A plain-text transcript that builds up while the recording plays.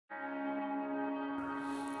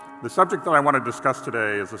The subject that I want to discuss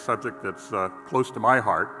today is a subject that's close to my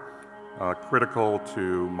heart, critical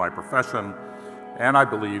to my profession, and I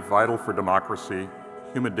believe vital for democracy,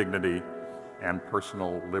 human dignity, and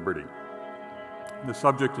personal liberty. The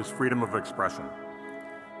subject is freedom of expression.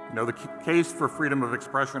 You know, the case for freedom of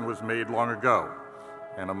expression was made long ago,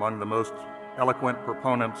 and among the most eloquent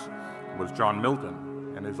proponents was John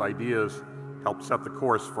Milton, and his ideas helped set the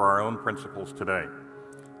course for our own principles today.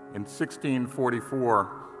 In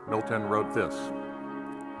 1644, Milton wrote this: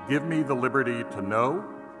 "Give me the liberty to know,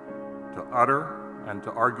 to utter, and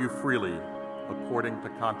to argue freely according to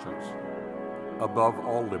conscience, above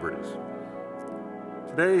all liberties."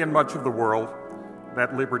 Today, in much of the world,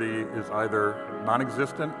 that liberty is either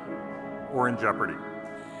non-existent or in jeopardy.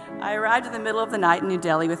 I arrived in the middle of the night in New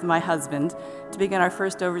Delhi with my husband to begin our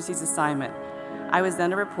first overseas assignment. I was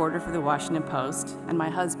then a reporter for the Washington Post, and my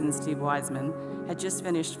husband, Steve Wiseman, had just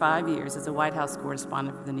finished 5 years as a White House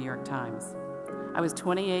correspondent for the New York Times. I was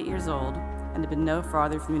 28 years old and had been no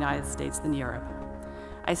farther from the United States than Europe.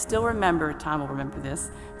 I still remember, Tom will remember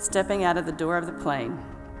this, stepping out of the door of the plane.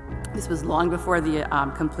 This was long before the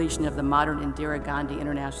completion of the modern Indira Gandhi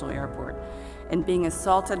International Airport, and being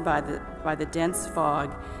assaulted by the dense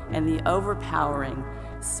fog and the overpowering,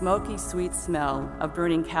 smoky, sweet smell of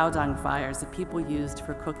burning cow dung fires that people used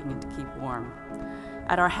for cooking and to keep warm.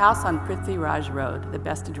 At our house on Prithvi Raj Road, the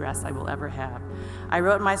best address I will ever have, I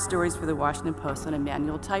wrote my stories for the Washington Post on a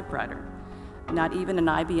manual typewriter, not even an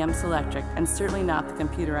IBM Selectric, and certainly not the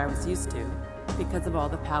computer I was used to, because of all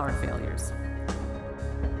the power failures.